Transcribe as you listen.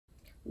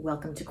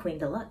Welcome to Queen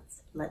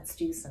Deluxe. Let's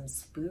do some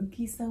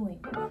spooky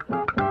sewing.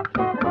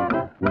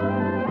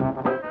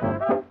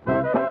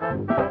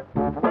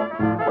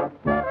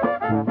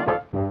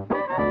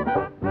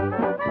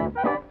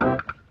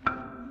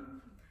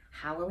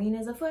 Halloween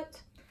is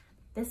afoot.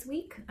 This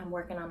week, I'm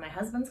working on my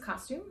husband's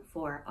costume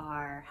for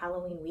our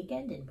Halloween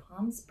weekend in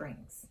Palm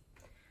Springs.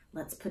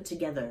 Let's put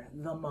together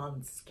the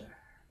monster.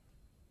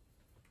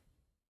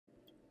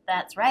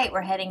 That's right,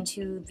 we're heading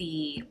to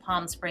the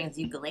Palm Springs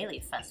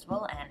Ukulele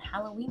Festival and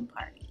Halloween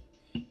party.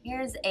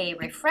 Here's a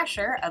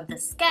refresher of the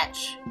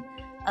sketch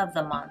of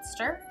the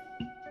monster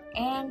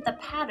and the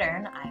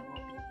pattern I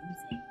will be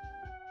using.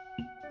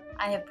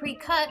 I have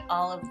pre-cut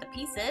all of the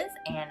pieces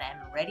and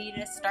am ready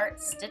to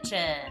start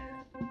stitching.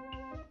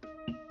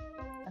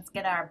 Let's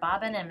get our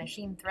bobbin and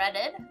machine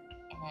threaded,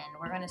 and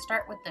we're going to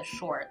start with the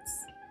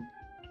shorts.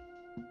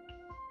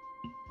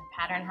 The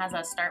pattern has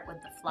us start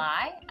with the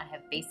fly. I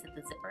have basted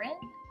the zipper in,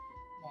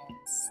 then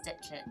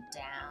stitch it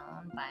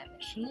down by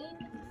machine.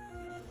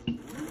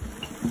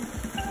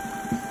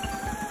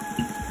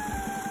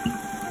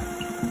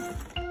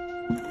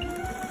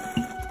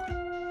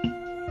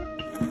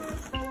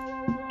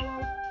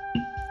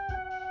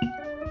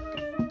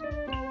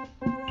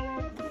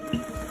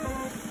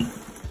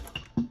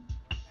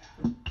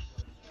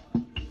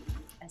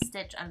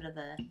 Stitch under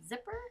the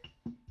zipper,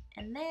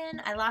 and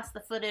then I lost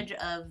the footage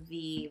of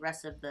the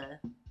rest of the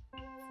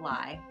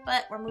fly,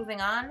 but we're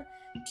moving on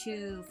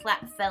to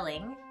flat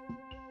felling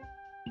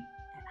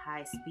at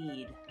high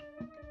speed.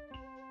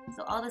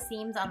 So all the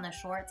seams on the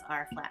shorts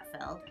are flat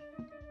felled.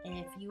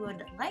 If you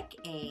would like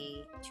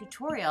a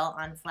tutorial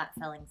on flat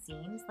felling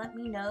seams, let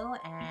me know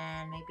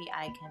and maybe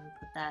I can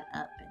put that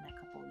up in a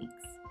couple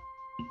weeks.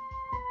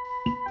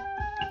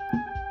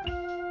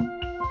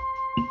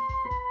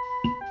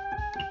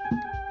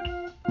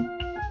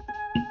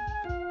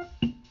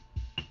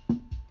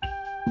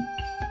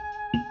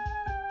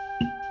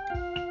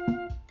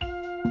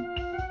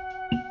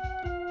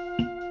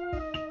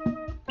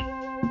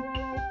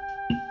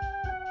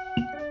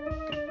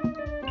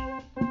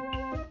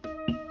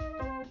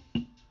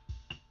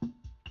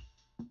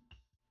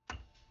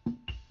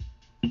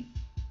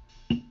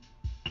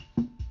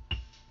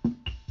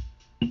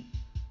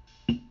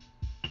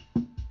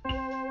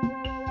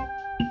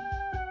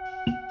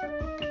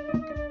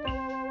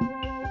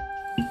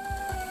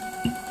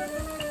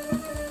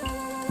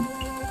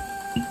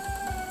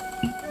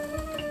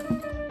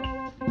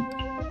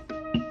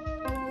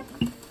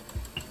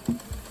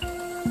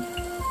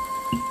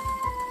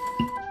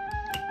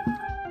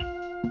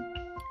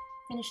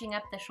 Finishing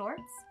up the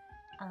shorts,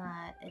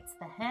 it's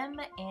the hem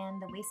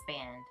and the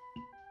waistband.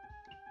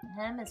 The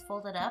hem is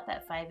folded up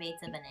at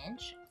 5/8 of an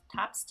inch,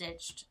 top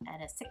stitched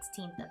at a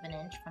 1/16 of an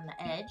inch from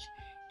the edge,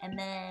 and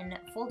then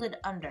folded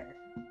under.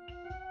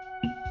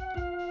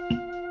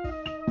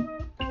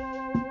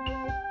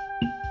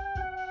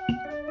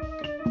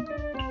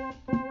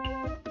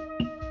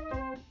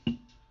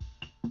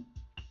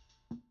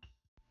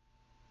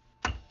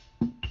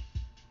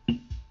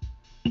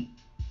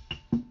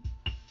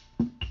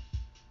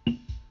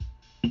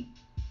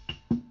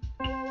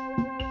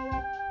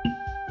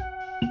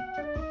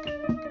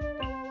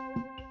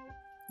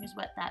 Here's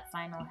what that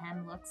final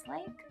hem looks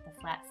like, the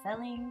flat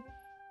felling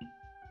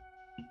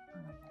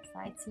on the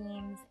side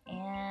seams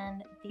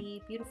and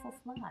the beautiful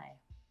fly.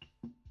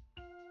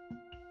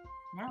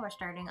 Now we're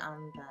starting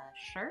on the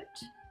shirt,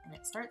 and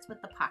it starts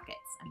with the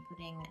pockets. I'm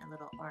putting a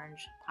little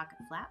orange pocket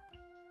flap,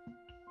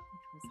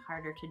 which was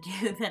harder to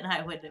do than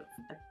I would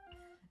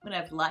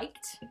have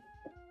liked.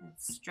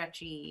 That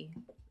stretchy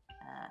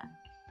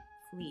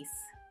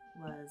fleece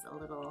was a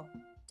little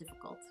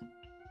difficult.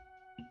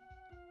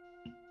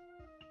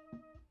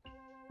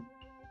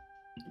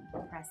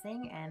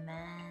 Pressing, and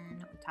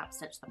then we top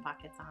stitch the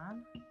pockets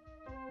on.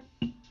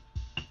 I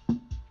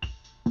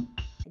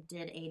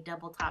did a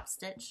double top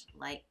stitch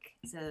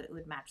so it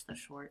would match the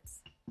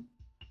shorts.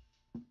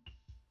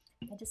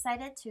 I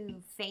decided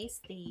to face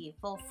the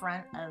full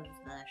front of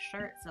the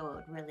shirt so it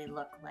would really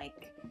look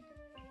like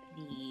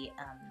the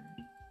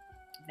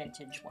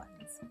vintage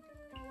ones.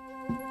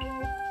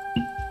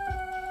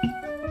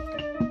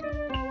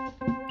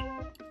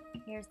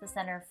 Here's the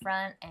center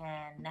front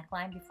and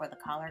neckline before the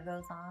collar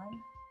goes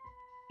on.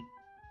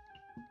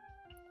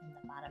 And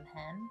the bottom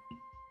hem.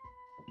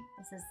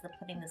 This is the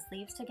putting the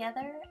sleeves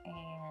together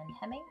and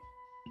hemming.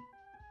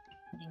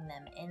 Putting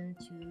them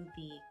into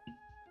the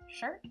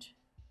shirt.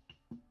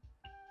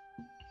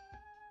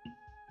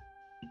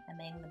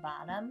 Hemming the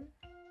bottom.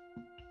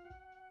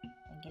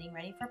 And getting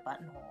ready for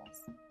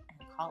buttonholes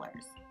and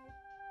collars.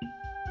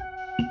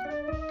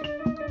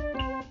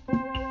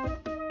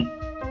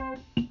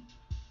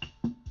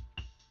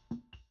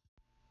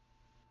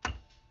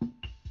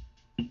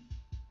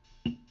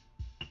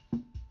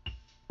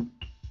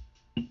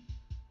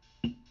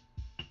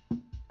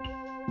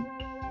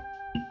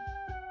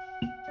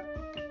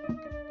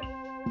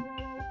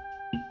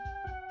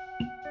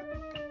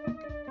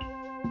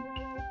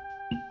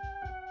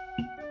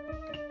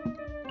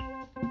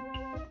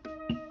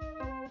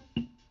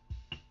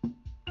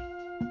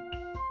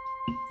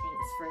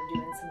 for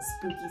doing some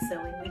spooky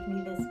sewing with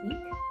me this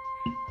week.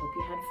 Hope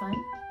you had fun.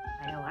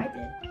 I know I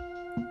did.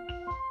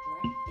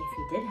 If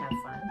you did have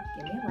fun,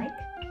 give me a like.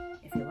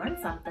 If you learned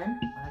something,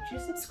 why don't you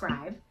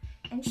subscribe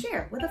and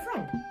share with a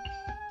friend.